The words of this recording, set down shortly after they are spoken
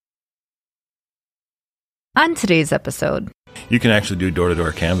On today's episode, you can actually do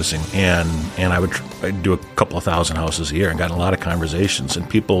door-to-door canvassing, and I'd do a couple of thousand houses a year and gotten a lot of conversations, and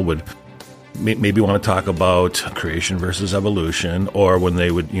people would maybe want to talk about creation versus evolution, or when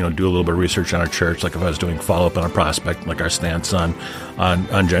they would do a little bit of research on our church, like if I was doing follow-up on a prospect, like our stance on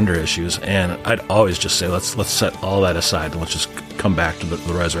gender issues. And I'd always just say, let's set all that aside and let's just come back to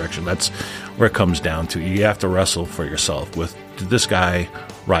the resurrection. That's where it comes down to. You have to wrestle for yourself with, did this guy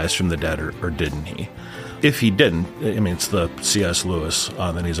rise from the dead or didn't he? If he didn't, I mean, it's the C.S. Lewis,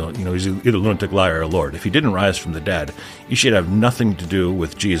 then he's either a lunatic, liar, or a Lord. If he didn't rise from the dead, you should have nothing to do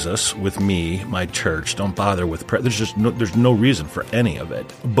with Jesus, with me, my church. Don't bother with prayer. There's no reason for any of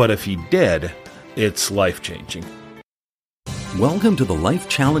it. But if he did, it's life-changing. Welcome to the Life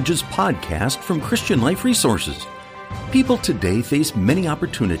Challenges podcast from Christian Life Resources. People today face many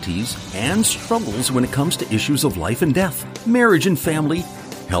opportunities and struggles when it comes to issues of life and death, marriage and family,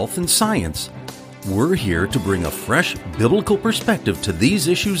 health and science. We're here to bring a fresh biblical perspective to these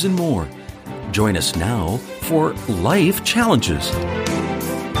issues and more. Join us now for Life Challenges.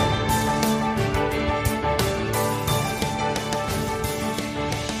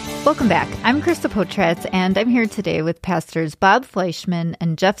 welcome back. I'm Krista Potratz, and I'm here today with Pastors Bob Fleischman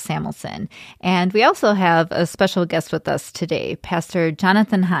and Jeff Samuelson. And we also have a special guest with us today, Pastor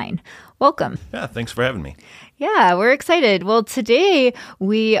Jonathan Hein. Welcome. Yeah, thanks for having me. Yeah, we're excited. Well, today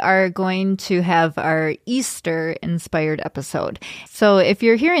we are going to have our Easter-inspired episode. So if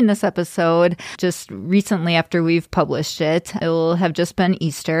you're hearing this episode just recently after we've published it, it will have just been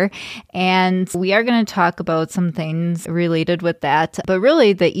Easter. And we are going to talk about some things related with that. But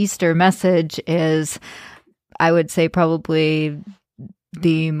really, the Easter message is, I would say, probably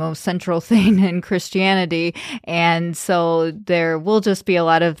the most central thing in Christianity. And so there will just be a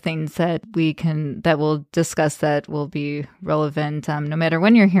lot of things that we'll discuss that will be relevant no matter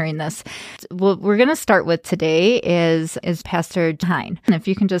when you're hearing this. What we're going to start with today is Pastor Hein. And if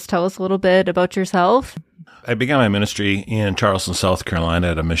you can just tell us a little bit about yourself. I began my ministry in Charleston, South Carolina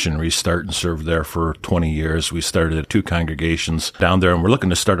at a mission restart and served there for 20 years. We started 2 congregations down there, and we're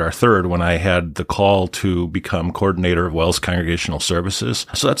looking to start our 3rd when I had the call to become coordinator of WELS Congregational Services.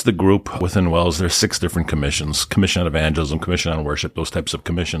 So that's the group within WELS. There's 6 different commissions: Commission on Evangelism, Commission on Worship, those types of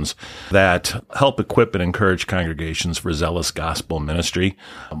commissions that help equip and encourage congregations for zealous gospel ministry.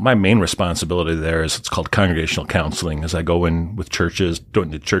 My main responsibility there is it's called congregational counseling, as I go in with churches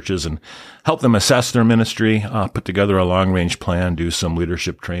and help them assess their ministry, put together a long-range plan, do some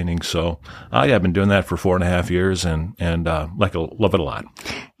leadership training. So, I've been doing that for 4.5 years and love it a lot.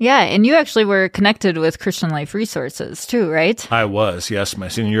 Yeah, and you actually were connected with Christian Life Resources too, right? I was, yes. My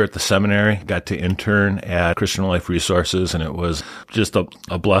senior year at the seminary, got to intern at Christian Life Resources, and it was just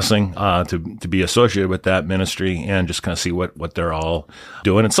a blessing to be associated with that ministry and just kind of see what they're all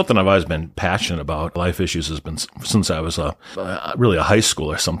doing. It's something I've always been passionate about. Life issues has been since I was really a high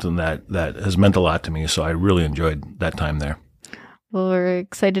school or something that has meant a lot to me. So I really enjoyed that time there. Well, we're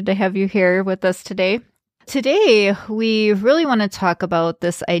excited to have you here with us today. Today, we really want to talk about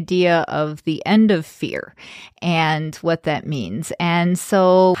this idea of the end of fear and what that means. And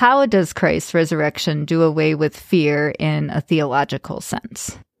so how does Christ's resurrection do away with fear in a theological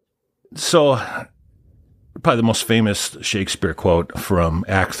sense? So probably the most famous Shakespeare quote from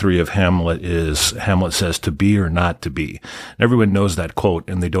Act 3 of Hamlet is, Hamlet says, "To be or not to be." And everyone knows that quote,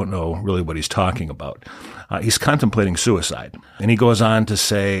 and they don't know really what he's talking about. He's contemplating suicide. And he goes on to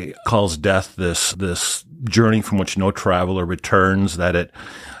say, calls death this journey from which no traveler returns, that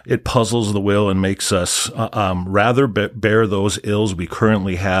it puzzles the will and makes us rather bear those ills we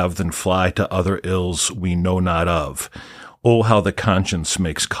currently have than fly to other ills we know not of. Oh, how the conscience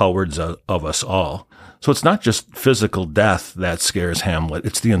makes cowards of us all. So it's not just physical death that scares Hamlet.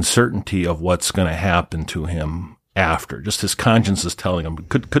 It's the uncertainty of what's going to happen to him after. Just his conscience is telling him,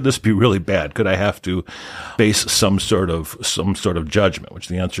 could this be really bad? Could I have to face some sort of judgment? Which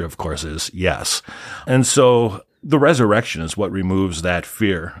the answer, of course, is yes. And so the resurrection is what removes that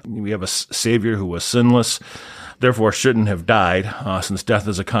fear. We have a Savior who was sinless, therefore shouldn't have died, since death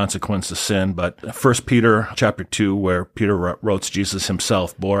is a consequence of sin. But 1 Peter chapter 2, where Peter wrote, Jesus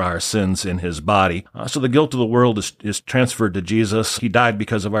himself bore our sins in his body. So the guilt of the world is transferred to Jesus. He died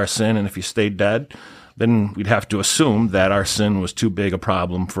because of our sin, and if he stayed dead, then we'd have to assume that our sin was too big a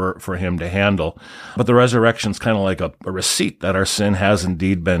problem for him to handle. But the resurrection is kind of like a receipt that our sin has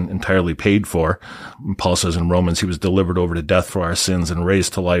indeed been entirely paid for. Paul says in Romans, he was delivered over to death for our sins and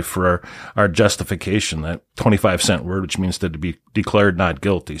raised to life for our justification, that 25-cent word, which means to be declared not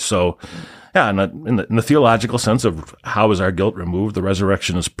guilty. So, yeah, in the theological sense of how is our guilt removed, the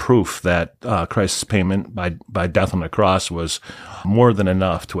resurrection is proof that Christ's payment by death on the cross was more than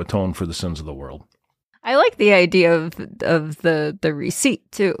enough to atone for the sins of the world. I like the idea of the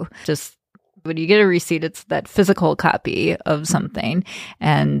receipt too. Just when you get a receipt, it's that physical copy of something,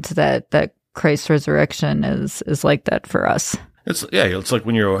 and that Christ's resurrection is like that for us. It's like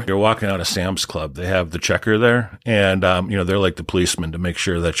when you're walking out of Sam's Club, they have the checker there, and they're like the policeman to make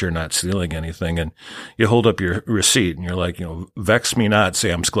sure that you're not stealing anything. And you hold up your receipt, and you're like, vex me not,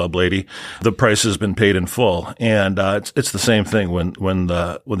 Sam's Club lady. The price has been paid in full. And it's the same thing when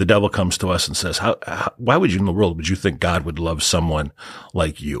the devil comes to us and says, why would you in the world would you think God would love someone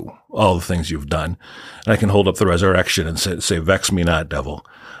like you? All the things you've done. And I can hold up the resurrection and say, vex me not, devil.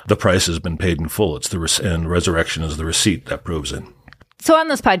 The price has been paid in full. And resurrection is the receipt that proves it. So on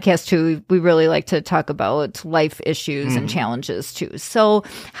this podcast, too, we really like to talk about life issues and challenges, too. So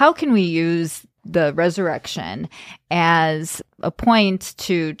how can we use the resurrection as a point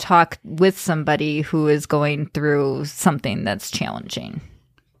to talk with somebody who is going through something that's challenging?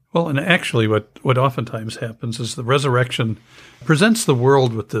 Well, and actually what oftentimes happens is the resurrection presents the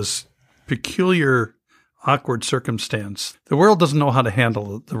world with this peculiar, awkward circumstance. The world doesn't know how to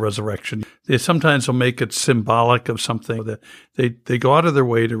handle the resurrection. They sometimes will make it symbolic of something. That they go out of their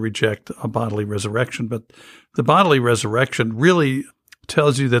way to reject a bodily resurrection, but the bodily resurrection really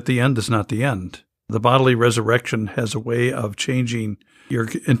tells you that the end is not the end. The bodily resurrection has a way of changing your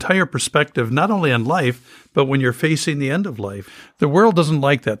entire perspective, not only on life, but when you're facing the end of life. The world doesn't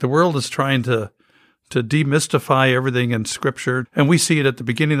like that. The world is trying to demystify everything in Scripture. And we see it at the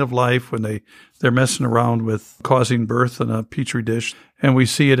beginning of life when they're messing around with causing birth in a petri dish. And we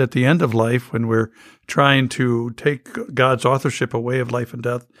see it at the end of life when we're trying to take God's authorship away of life and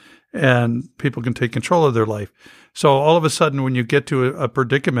death, and people can take control of their life. So all of a sudden, when you get to a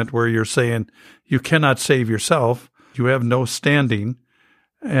predicament where you're saying you cannot save yourself, you have no standing,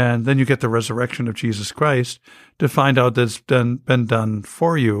 and then you get the resurrection of Jesus Christ to find out that it's been done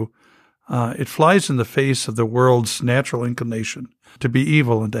for you, it flies in the face of the world's natural inclination to be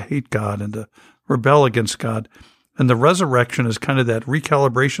evil and to hate God and to rebel against God. And the resurrection is kind of that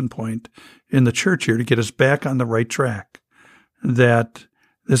recalibration point in the church here to get us back on the right track. That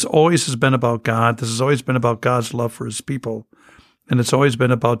this always has been about God. This has always been about God's love for his people. And it's always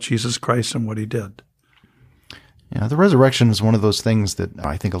been about Jesus Christ and what he did. Yeah, the resurrection is one of those things that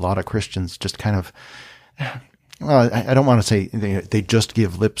I think a lot of Christians just kind of, well, I don't want to say they just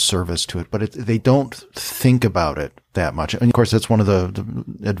give lip service to it, but they don't think about it that much. And of course, that's one of the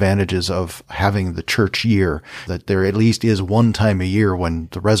advantages of having the church year, that there at least is one time a year when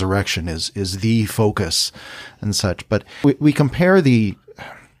the resurrection is the focus and such. But we compare the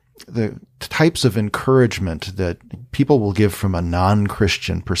types of encouragement that people will give from a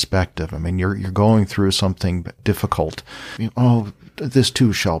non-Christian perspective. I mean, you're going through something difficult. Oh, this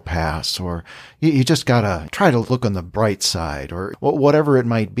too shall pass, or you just gotta try to look on the bright side, or whatever it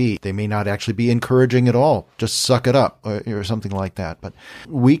might be. They may not actually be encouraging at all. Just suck it up, or something like that. But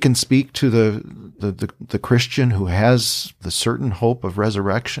we can speak to the Christian who has the certain hope of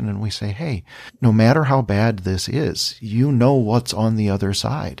resurrection, and we say, hey, no matter how bad this is, you know what's on the other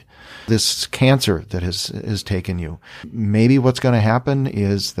side. This cancer that has taken you, maybe what's going to happen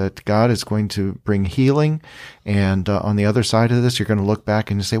is that God is going to bring healing, and on the other side of this, you're going to look back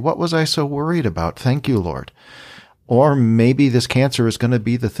and you say, what was I so worried about? Thank you, Lord. Or maybe this cancer is going to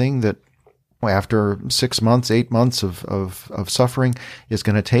be the thing that after 6 months, 8 months of suffering is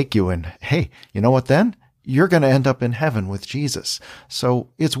going to take you, and hey, you know what then? You're going to end up in heaven with Jesus. So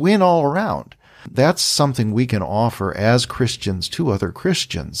it's win all around. That's something we can offer as Christians to other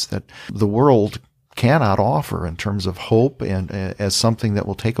Christians that the world cannot offer in terms of hope, and as something that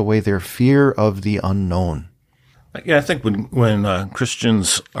will take away their fear of the unknown. Yeah, I think when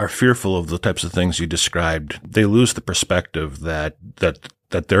Christians are fearful of the types of things you described, they lose the perspective that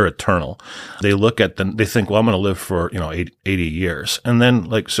they're eternal. They look at them, they think, well, I'm going to live for, 80 years. And then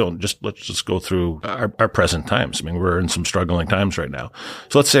let's just go through our present times. I mean, we're in some struggling times right now.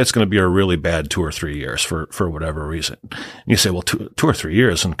 So let's say it's going to be a really bad 2 or 3 years for whatever reason. And you say, well, 2 or 3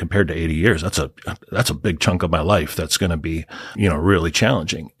 years, and compared to 80 years, that's a big chunk of my life that's going to be, really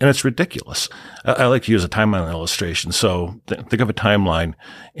challenging. And it's ridiculous. I like to use a timeline illustration. So think of a timeline,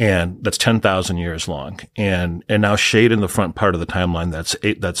 and that's 10,000 years long. And now shade in the front part of the timeline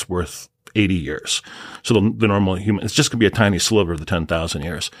that's worth 80 years. So the normal human, it's just going to be a tiny sliver of the 10,000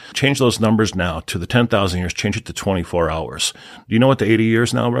 years. Change those numbers now to the 10,000 years, change it to 24 hours. Do you know what the 80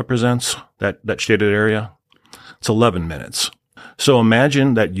 years now represents? That shaded area? It's 11 minutes. So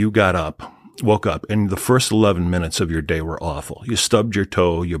imagine that you woke up, and the first 11 minutes of your day were awful. You stubbed your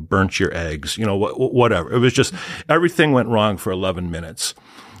toe, you burnt your eggs, whatever. It was just, everything went wrong for 11 minutes.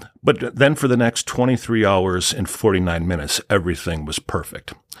 But then for the next 23 hours and 49 minutes, everything was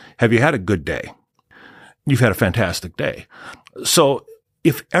perfect. Have you had a good day? you've had a fantastic day. So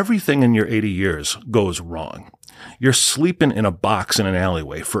if everything in your 80 years goes wrong, you're sleeping in a box in an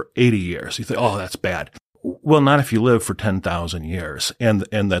alleyway for 80 years. You think, oh, that's bad. Well, not if you live for 10,000 years and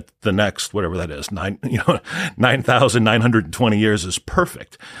that the next, whatever that is, 9,920 years is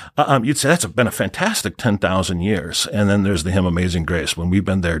perfect. You'd say that's been a fantastic 10,000 years. And then there's the hymn Amazing Grace. When we've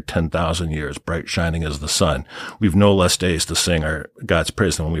been there 10,000 years, bright shining as the sun, we've no less days to sing our God's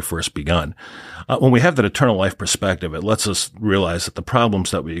praise than when we first begun. When we have that eternal life perspective, it lets us realize that the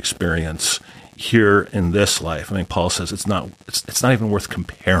problems that we experience here in this life, I mean, Paul says it's not even worth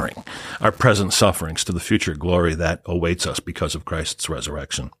comparing our present sufferings to the future glory that awaits us because of Christ's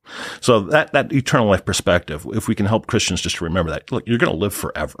resurrection. So that eternal life perspective, if we can help Christians just to remember that, look, you're going to live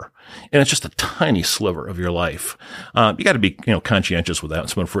forever, and it's just a tiny sliver of your life. You got to be, conscientious with that. When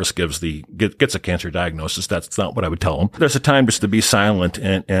someone first gets a cancer diagnosis, that's not what I would tell them. There's a time just to be silent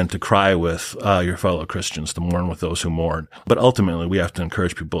and to cry with your fellow Christians, to mourn with those who mourn. But ultimately, we have to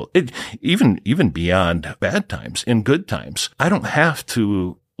encourage people, even beyond bad times, in good times. I don't have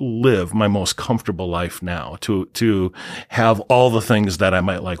to live my most comfortable life now to have all the things that I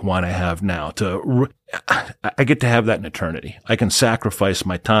might want to have now. I get to have that in eternity. I can sacrifice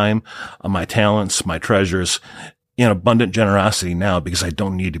my time, my talents, my treasures in abundant generosity now because I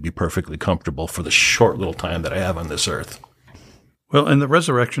don't need to be perfectly comfortable for the short little time that I have on this earth. Well, and the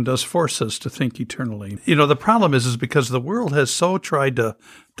resurrection does force us to think eternally. The problem is because the world has so tried to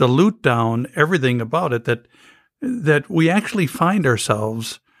dilute down everything about it that we actually find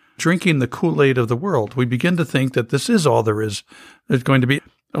ourselves drinking the Kool-Aid of the world. We begin to think that this is all there's going to be.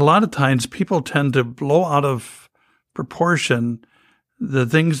 A lot of times people tend to blow out of proportion the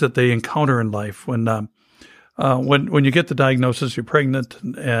things that they encounter in life. When you get the diagnosis, you're pregnant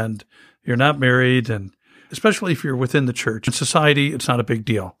and you're not married, and especially if you're within the church. In society, it's not a big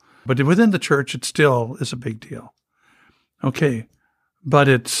deal. But within the church, it still is a big deal. Okay. But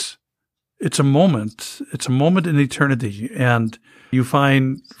it's a moment. It's a moment in eternity. And you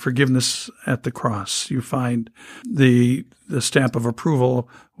find forgiveness at the cross. You find the stamp of approval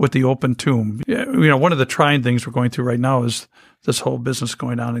with the open tomb. One of the trying things we're going through right now is this whole business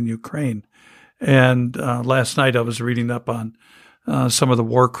going on in Ukraine. And last night I was reading up on some of the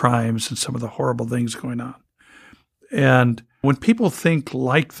war crimes and some of the horrible things going on. And when people think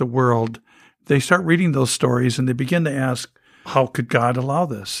like the world, they start reading those stories and they begin to ask, how could God allow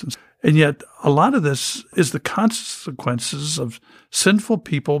this? And yet a lot of this is the consequences of sinful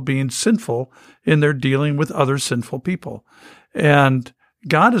people being sinful in their dealing with other sinful people. And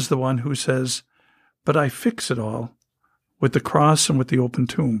God is the one who says, but I fix it all with the cross and with the open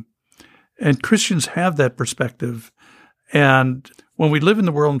tomb. And Christians have that perspective. And when we live in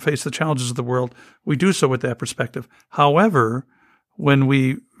the world and face the challenges of the world, we do so with that perspective. However, when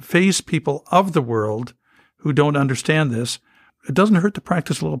we face people of the world who don't understand this, it doesn't hurt to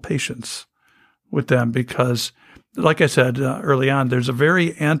practice a little patience with them because, like I said early on, there's a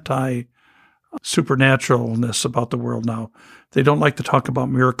very anti-supernaturalness about the world now. They don't like to talk about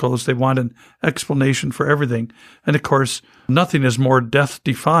miracles. They want an explanation for everything. And of course, nothing is more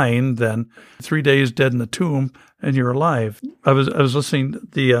death-defying than 3 days dead in the tomb and you're alive. I was listening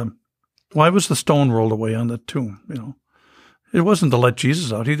to why was the stone rolled away on the tomb? It wasn't to let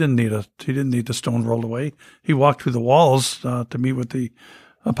Jesus out. He didn't need the stone rolled away. He walked through the walls to meet with the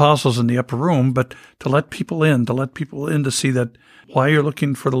apostles in the upper room, but to let people in to see that why you're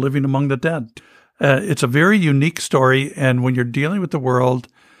looking for the living among the dead. It's a very unique story, and when you're dealing with the world,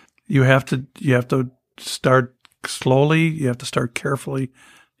 you have to start slowly. You have to start carefully.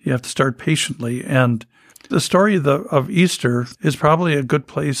 You have to start patiently. And the story of Easter is probably a good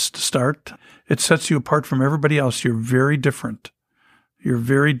place to start. It sets you apart from everybody else. You're very different. You're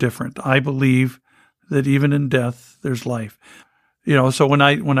very different. I believe that even in death, there's life. So when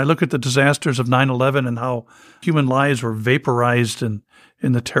I look at the disasters of 9/11 and how human lives were vaporized in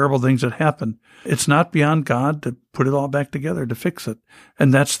the terrible things that happened, it's not beyond God to put it all back together, to fix it.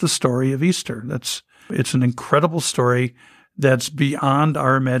 And that's the story of Easter. It's an incredible story that's beyond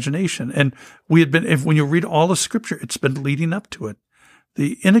our imagination. And when you read all the Scripture, it's been leading up to it.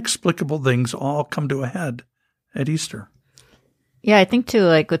 The inexplicable things all come to a head at Easter. Yeah, I think too,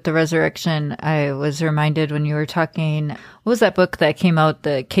 with the resurrection, I was reminded when you were talking, what was that book that came out,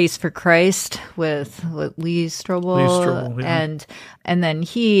 The Case for Christ with Lee Strobel? Lee Strobel, yeah. And then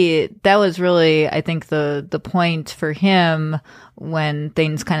that was really, I think, the point for him when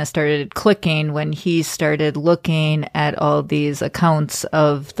things kind of started clicking, when he started looking at all these accounts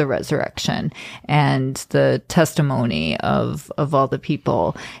of the resurrection and the testimony of all the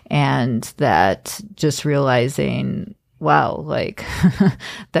people, and that just realizing, wow,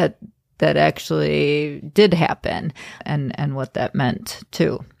 that actually did happen and what that meant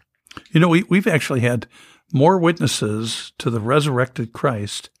too. We've actually had more witnesses to the resurrected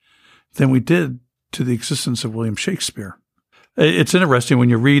Christ than we did to the existence of William Shakespeare. It's interesting when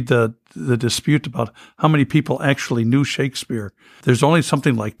you read the dispute about how many people actually knew Shakespeare. There's only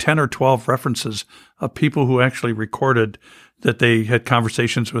something like 10 or 12 references of people who actually recorded that they had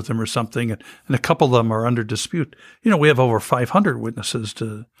conversations with him or something, and a couple of them are under dispute. We have over 500 witnesses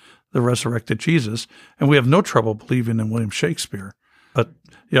to the resurrected Jesus, and we have no trouble believing in William Shakespeare. But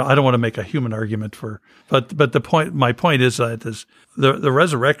I don't want to make a human argument but my point is that the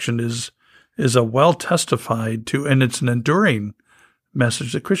resurrection is a well testified to, and it's an enduring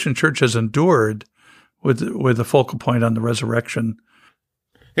message. The Christian church has endured with the focal point on the resurrection.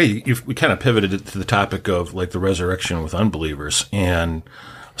 Hey, we kind of pivoted it to the topic of like the resurrection with unbelievers. And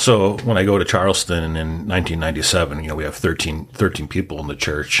so when I go to Charleston in 1997, we have 13 people in the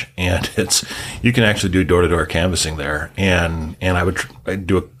church, and you can actually do door-to-door canvassing there. And I'd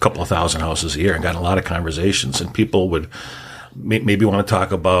do a couple of thousand houses a year and got a lot of conversations, and people would maybe want to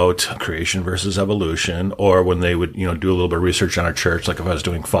talk about creation versus evolution, or when they would, do a little bit of research on our church, like if I was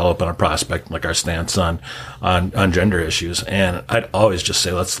doing follow-up on a prospect, like our stance on gender issues. And I'd always just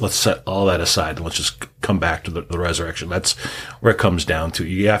say, let's set all that aside and let's just come back to the resurrection. That's where it comes down to.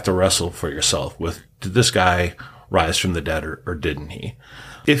 You have to wrestle for yourself with, did this guy rise from the dead or didn't he?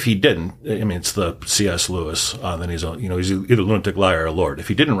 If he didn't, it's the C.S. Lewis, then he's either lunatic, liar, or Lord. If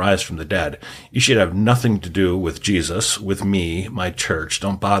he didn't rise from the dead, you should have nothing to do with Jesus, with me, my church.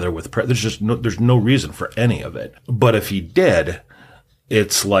 Don't bother with prayer. There's no reason for any of it. But if he did,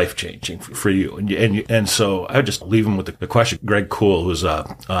 it's life-changing for you. And so I would just leave him with the question. Greg Kuhl, who's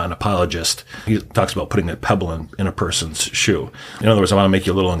an apologist, he talks about putting a pebble in a person's shoe. In other words, I want to make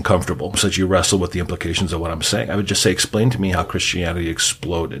you a little uncomfortable so that you wrestle with the implications of what I'm saying. I would just say, explain to me how Christianity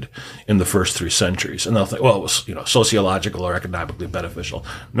exploded in the first 3 centuries. And they'll think, well, it was, sociological or economically beneficial.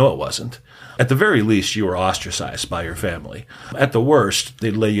 No, it wasn't. At the very least, you were ostracized by your family. At the worst,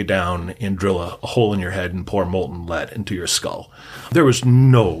 they'd lay you down and drill a hole in your head and pour molten lead into your skull. There was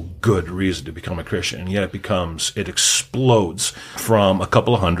no good reason to become a Christian, and yet it explodes from a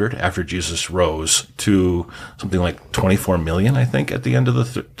couple of hundred after Jesus rose to something like 24 million, I think, at the end of the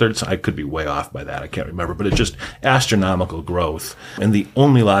third. I could be way off by that. I can't remember, but it's just astronomical growth. And the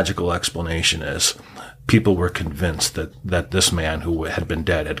only logical explanation is people were convinced that this man who had been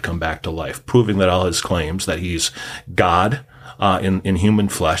dead had come back to life, proving that all his claims that he's God in human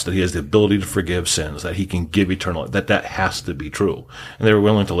flesh, that he has the ability to forgive sins, that he can give eternal, that has to be true. And they were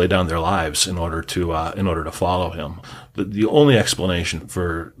willing to lay down their lives in order to follow him. The only explanation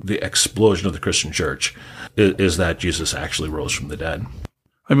for the explosion of the Christian church is that Jesus actually rose from the dead.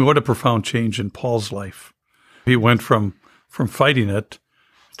 What a profound change in Paul's life. He went from fighting it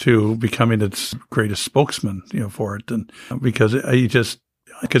to becoming its greatest spokesman, for it. And because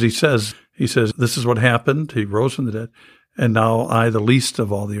he says, this is what happened. He rose from the dead. And now I, the least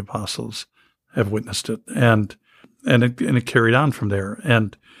of all the apostles, have witnessed it. And it carried on from there.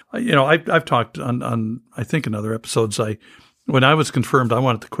 And, I've talked on, I think in other episodes, when I was confirmed, I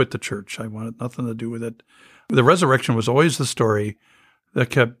wanted to quit the church. I wanted nothing to do with it. The resurrection was always the story that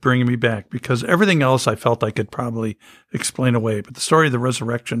kept bringing me back, because everything else I felt I could probably explain away. But the story of the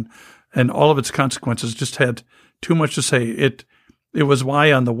resurrection and all of its consequences just had too much to say. It was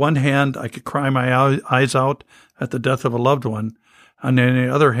why, on the one hand, I could cry my eyes out at the death of a loved one, and on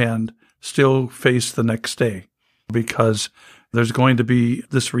the other hand, still face the next day, because there's going to be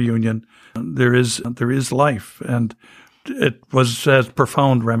this reunion. There is life, and it has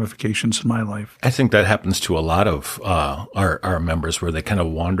profound ramifications in my life. I think that happens to a lot of our members, where they kind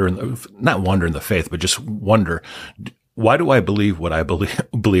of not wander in the faith, but just wonder, why do I believe what I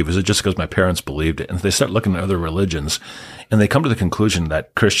believe? Is it just because my parents believed it? And they start looking at other religions, and they come to the conclusion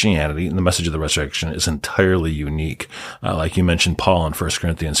that Christianity and the message of the resurrection is entirely unique. Like you mentioned Paul in 1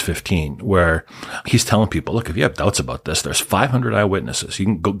 Corinthians 15, where he's telling people, look, if you have doubts about this, there's 500 eyewitnesses. You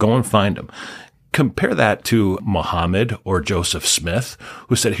can go and find them. Compare that to Muhammad or Joseph Smith,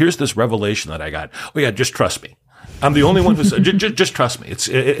 who said, here's this revelation that I got. Oh yeah, just trust me. I'm the only one who said, just trust me. As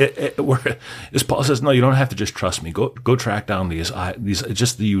Paul says, no, you don't have to just trust me. Go track down these. It's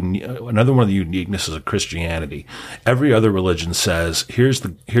just another one of the uniquenesses of Christianity. Every other religion says, here's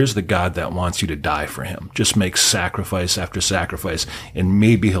the God that wants you to die for him. Just make sacrifice after sacrifice, and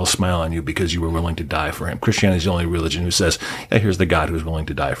maybe he'll smile on you because you were willing to die for him. Christianity is the only religion who says, yeah, here's the God who's willing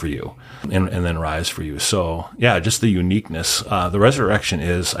to die for you and then rise for you. So yeah, just the uniqueness. The resurrection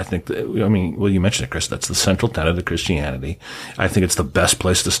is, I think, you mentioned it, Chris, that's the central tenet of Christianity. I think it's the best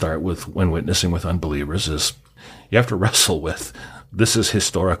place to start with when witnessing with unbelievers is You have to wrestle with, this is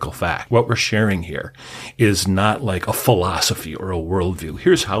historical fact. What we're sharing here is not like a philosophy or a worldview.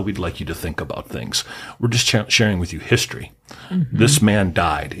 Here's how we'd like you to think about things. We're just sharing with you history. Mm-hmm. This man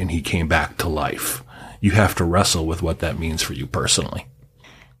died and he came back to life. You have to wrestle with what that means for you personally.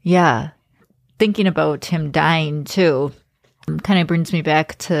 Yeah. Thinking about him dying too kind of brings me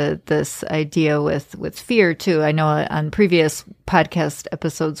back to this idea with fear too. I know on previous podcast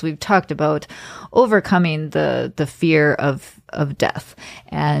episodes we've talked about overcoming the fear of death,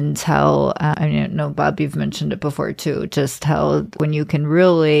 and how I know, Bob, you've mentioned it before too, just how when you can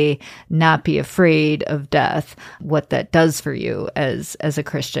really not be afraid of death, what that does for you as a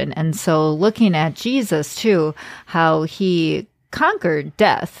Christian. And so looking at Jesus too, how he conquered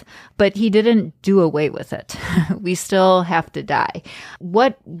death, but he didn't do away with it. We still have to die.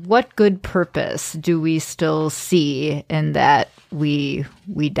 What good purpose do we still see in that we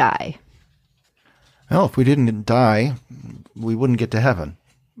die? Well, if we didn't die, we wouldn't get to heaven.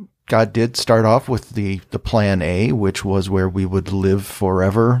 God did start off with the plan A, which was where we would live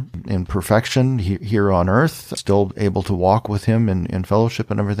forever in perfection here on earth, still able to walk with him in fellowship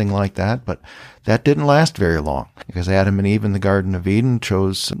and everything like that. But that didn't last very long, because Adam and Eve in the Garden of Eden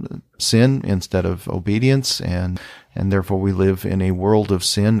chose sin instead of obedience, and therefore we live in a world of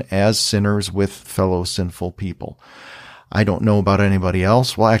sin as sinners with fellow sinful people. I don't know about anybody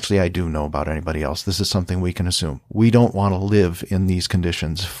else. Well, actually, I do know about anybody else. This is something we can assume. We don't want to live in these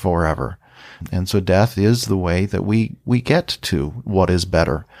conditions forever. And so death is the way that we get to what is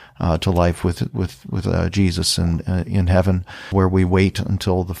better, to life with Jesus and in heaven, where we wait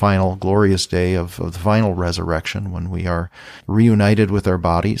until the final glorious day of the final resurrection, when we are reunited with our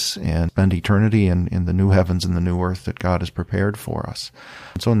bodies and spend eternity in the new heavens and the new earth that God has prepared for us.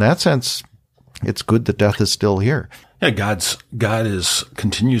 And so in that sense, it's good that death is still here. Yeah, God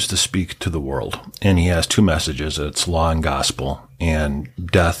continues to speak to the world, and he has two messages. It's law and gospel, and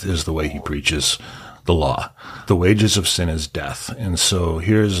death is the way he preaches the law. The wages of sin is death. And so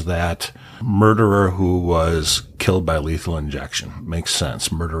here's that murderer who was killed by lethal injection. Makes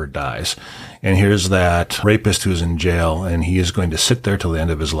sense. Murderer dies. And here's that rapist who's in jail, and he is going to sit there till the end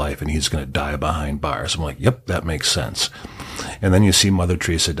of his life, and he's going to die behind bars. I'm like, yep, that makes sense. And then you see Mother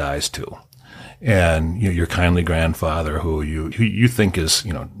Teresa dies too. And your kindly grandfather, who you think is,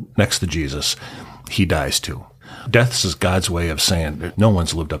 next to Jesus, he dies too. Death is God's way of saying no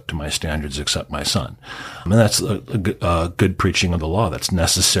one's lived up to my standards except my son. And that's a good preaching of the law that's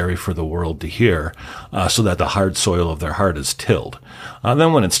necessary for the world to hear, so that the hard soil of their heart is tilled.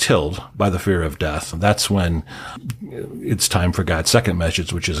 Then when it's tilled by the fear of death, that's when it's time for God's second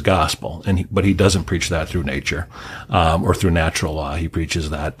message, which is gospel. But he doesn't preach that through nature, or through natural law. He preaches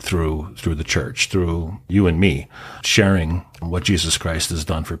that through the church, through you and me, sharing what Jesus Christ has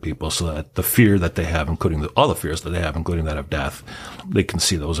done for people, so that the fear that they have, including all the fears that they have, including that of death, they can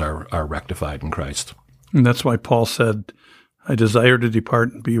see those are rectified in Christ. And that's why Paul said, I desire to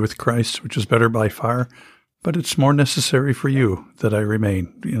depart and be with Christ, which is better by far, but it's more necessary for you that I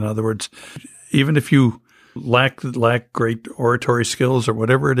remain. In other words, even if you lack great oratory skills or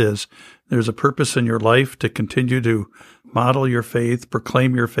whatever it is, there's a purpose in your life to continue to model your faith,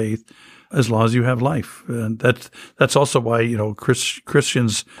 proclaim your faith, as long as you have life. And that's also why,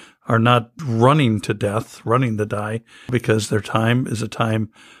 Christians are not running to death, running to die, because their time is a time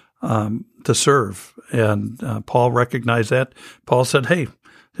to serve. And Paul recognized that. Paul said, hey,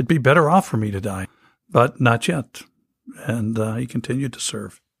 it'd be better off for me to die, but not yet. And he continued to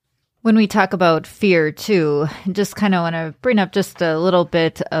serve. When we talk about fear too, just kind of want to bring up just a little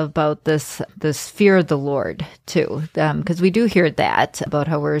bit about this fear of the Lord too, because we do hear that about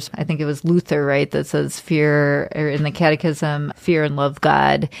how I think it was Luther, right, that says fear, or in the Catechism, fear and love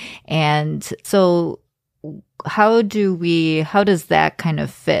God. And so how does that kind of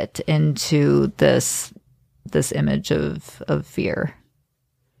fit into this image of fear?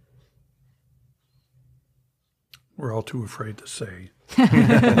 We're all too afraid to say.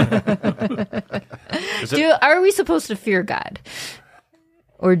 Are we supposed to fear God,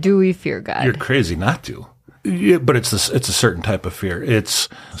 or do we fear God? You're crazy not to. Yeah, but it's a certain type of fear.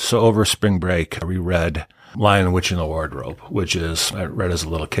 So over spring break, we read Lion, the Witch, and the Wardrobe, which I read as a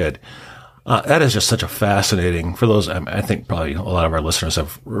little kid. That is just such a fascinating, for those, I think probably a lot of our listeners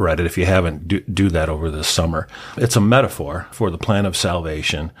have read it. If you haven't, do that over this summer. It's a metaphor for the plan of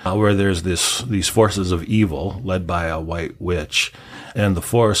salvation, where there's these forces of evil led by a white witch. And the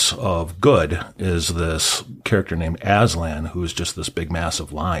force of good is this character named Aslan, who's just this big,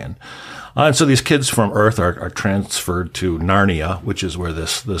 massive lion. And so these kids from Earth are transferred to Narnia, which is where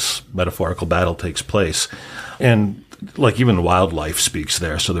this metaphorical battle takes place. And like even wildlife speaks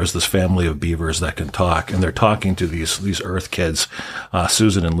there. So there's this family of beavers that can talk, and they're talking to these earth kids.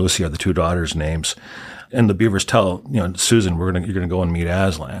 Susan and Lucy are the two daughters' names. And the beavers tell, Susan, you're gonna go and meet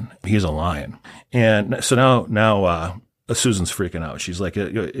Aslan. He's a lion. And so now Susan's freaking out. She's like,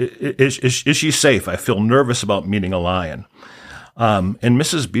 is she safe? I feel nervous about meeting a lion. And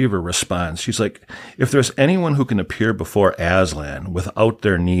Mrs. Beaver responds, she's like, if there's anyone who can appear before Aslan without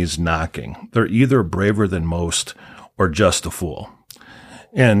their knees knocking, they're either braver than most or just a fool.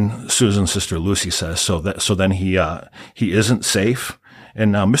 And Susan's sister Lucy says, so then he isn't safe.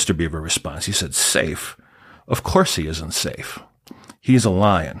 And now Mr. Beaver responds, he said, safe? Of course he isn't safe. He's a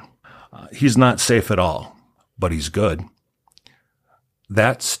lion. He's not safe at all, but he's good.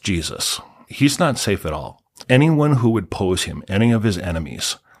 That's Jesus. He's not safe at all. Anyone who would pose him, any of his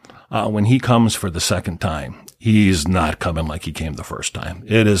enemies, when he comes for the second time, he's not coming like he came the first time.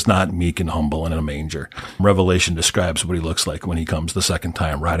 It is not meek and humble and in a manger. Revelation describes what he looks like when he comes the second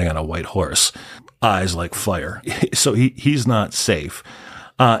time, riding on a white horse, eyes like fire. So he's not safe.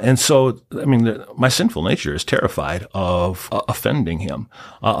 And so, my sinful nature is terrified of offending him,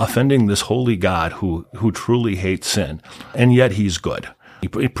 offending this holy God who truly hates sin, and yet he's good. He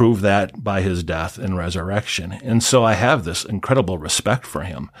proved that by his death and resurrection. And so I have this incredible respect for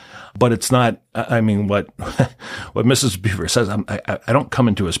him. But it's not, what Mrs. Beaver says, I don't come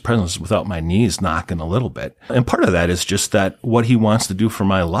into his presence without my knees knocking a little bit. And part of that is just that what he wants to do for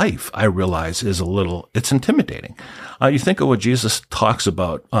my life, I realize it's intimidating. You think of what Jesus talks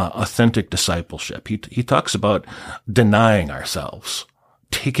about, authentic discipleship. He talks about denying ourselves,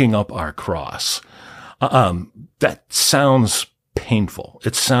 taking up our cross. That sounds painful.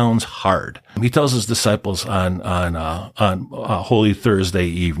 It sounds hard. He tells his disciples on Holy Thursday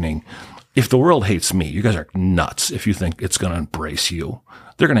evening, if the world hates me, you guys are nuts if you think it's going to embrace you.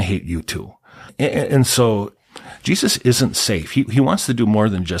 They're going to hate you too. And so Jesus isn't safe. He wants to do more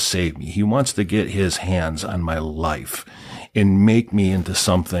than just save me. He wants to get his hands on my life and make me into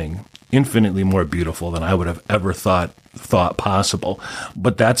something infinitely more beautiful than I would have ever thought possible.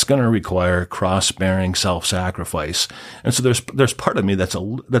 But that's going to require cross-bearing self-sacrifice. And so there's part of me that's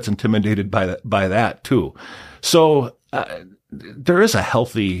intimidated by that too. So there is a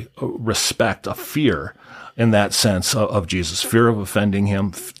healthy respect, a fear in that sense of Jesus, fear of offending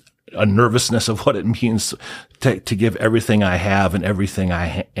him, a nervousness of what it means to give everything I have and everything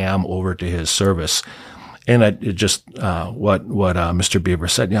I am over to his service. And what Mr. Beaver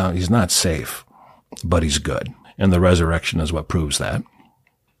said, he's not safe, but he's good. And the resurrection is what proves that.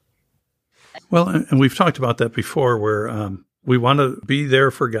 Well, and we've talked about that before, where we want to be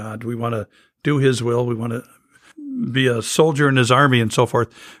there for God. We want to do his will. We want to be a soldier in his army and so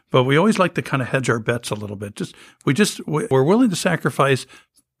forth. But we always like to kind of hedge our bets a little bit. We're willing to sacrifice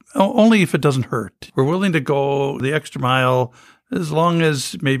only if it doesn't hurt. We're willing to go the extra mile as long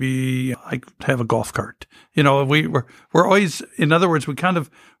as maybe I have a golf cart. We're always, in other words,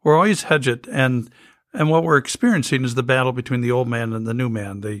 we're always hedge it. And what we're experiencing is the battle between the old man and the new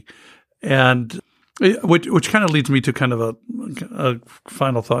man. Which kind of leads me to kind of a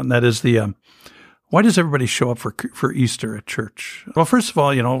final thought, and that is why does everybody show up for Easter at church? Well, first of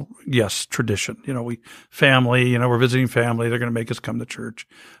all, yes, tradition. Family. We're visiting family. They're going to make us come to church.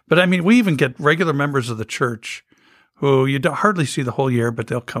 But we even get regular members of the church who you hardly see the whole year, but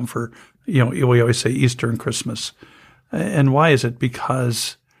they'll come for, we always say Easter and Christmas. And why is it?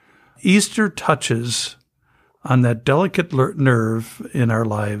 Because Easter touches on that delicate nerve in our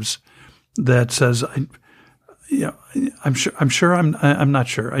lives that says, I'm sure I'm not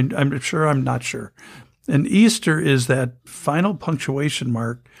sure. I'm sure I'm not sure. And Easter is that final punctuation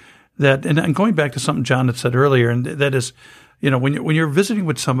mark that, and I'm going back to something John had said earlier, and that is, when you're visiting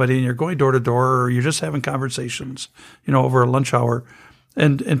with somebody and you're going door to door, or you're just having conversations, over a lunch hour,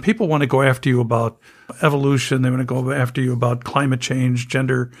 and people want to go after you about evolution, they want to go after you about climate change,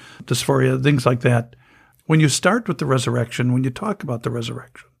 gender dysphoria, things like that. When you start with the resurrection, when you talk about the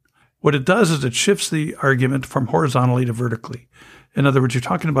resurrection, what it does is it shifts the argument from horizontally to vertically. In other words, you're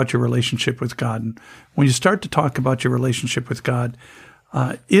talking about your relationship with God. And when you start to talk about your relationship with God,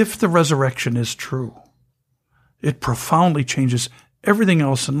 if the resurrection is true, it profoundly changes everything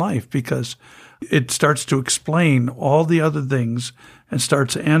else in life, because it starts to explain all the other things and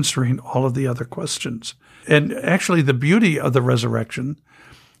starts answering all of the other questions. And actually, the beauty of the resurrection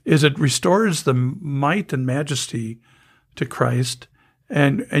is it restores the might and majesty to Christ,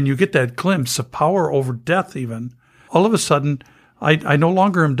 and you get that glimpse of power over death even. All of a sudden, I no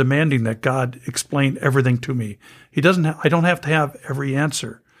longer am demanding that God explain everything to me. I don't have to have every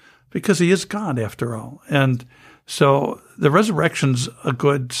answer, because he is God after all. And so the resurrection's a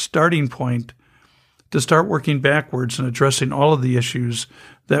good starting point to start working backwards and addressing all of the issues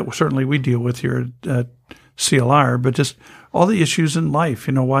that certainly we deal with here at CLR, but just all the issues in life.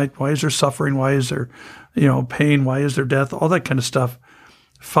 Why is there suffering? Why is there, pain? Why is there death? All that kind of stuff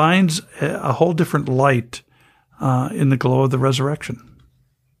finds a whole different light in the glow of the resurrection.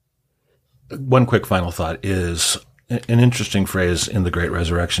 One quick final thought is an interesting phrase in the Great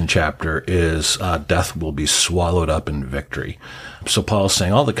Resurrection chapter is death will be swallowed up in victory. So Paul's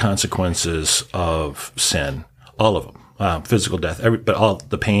saying all the consequences of sin, all of them, physical death, but all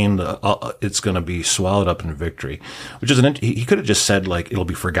the pain, it's going to be swallowed up in victory, which is he could have just said like it'll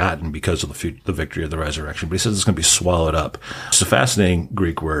be forgotten because of the victory of the resurrection, but he says it's going to be swallowed up. It's a fascinating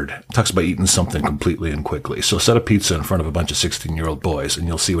Greek word. It talks about eating something completely and quickly. So set a pizza in front of a bunch of 16-year-old boys and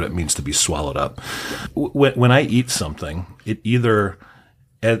you'll see what it means to be swallowed up. When I eat something, it either,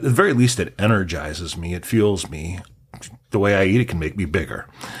 at the very least, it energizes me, it fuels me. The way I eat it can make me bigger.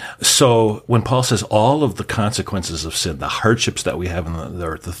 So when Paul says all of the consequences of sin, the hardships that we have in the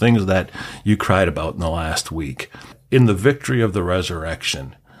earth, the things that you cried about in the last week, in the victory of the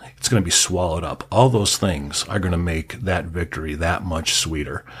resurrection, it's going to be swallowed up. All those things are going to make that victory that much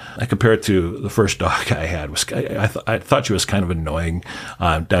sweeter. I compare it to the first dog I had. I thought she was kind of annoying.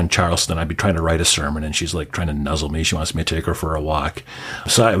 Down in Charleston, I'd be trying to write a sermon and she's like trying to nuzzle me. She wants me to take her for a walk.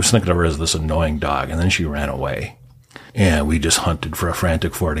 So I was thinking of her as this annoying dog, and then she ran away. And we just hunted for a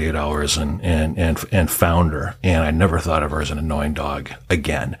frantic 48 hours and found her. And I never thought of her as an annoying dog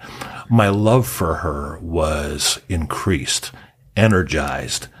again. My love for her was increased,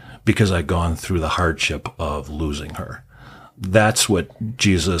 energized, because I'd gone through the hardship of losing her. That's what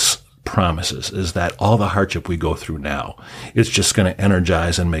Jesus promises, is that all the hardship we go through now, it's just going to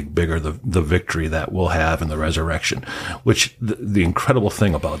energize and make bigger the victory that we'll have in the resurrection. Which the incredible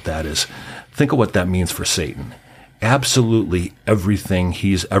thing about that is, think of what that means for Satan. Absolutely everything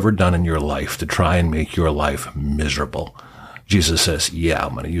he's ever done in your life to try and make your life miserable, Jesus says, yeah,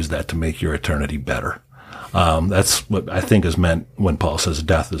 I'm going to use that to make your eternity better. That's what I think is meant when Paul says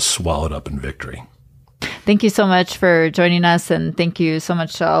death is swallowed up in victory. Thank you so much for joining us, and thank you so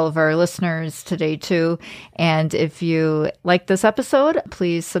much to all of our listeners today, too. And if you like this episode,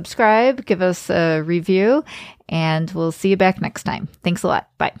 please subscribe, give us a review, and we'll see you back next time. Thanks a lot.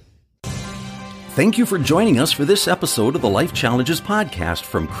 Bye. Thank you for joining us for this episode of the Life Challenges podcast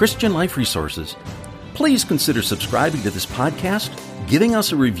from Christian Life Resources. Please consider subscribing to this podcast, giving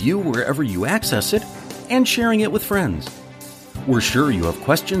us a review wherever you access it, and sharing it with friends. We're sure you have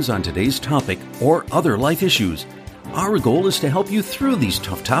questions on today's topic or other life issues. Our goal is to help you through these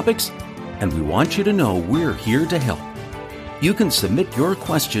tough topics, and we want you to know we're here to help. You can submit your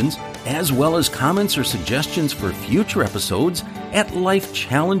questions as well as comments or suggestions for future episodes at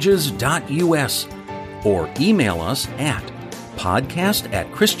lifechallenges.us or email us at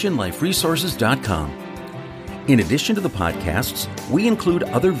podcast@christianliferesources.com. In addition to the podcasts, we include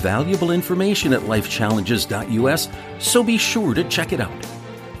other valuable information at lifechallenges.us, so be sure to check it out.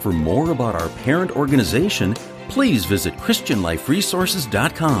 For more about our parent organization, please visit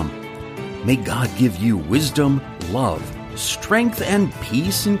christianliferesources.com. May God give you wisdom, love, strength, and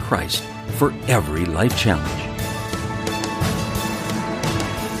peace in Christ for every life challenge.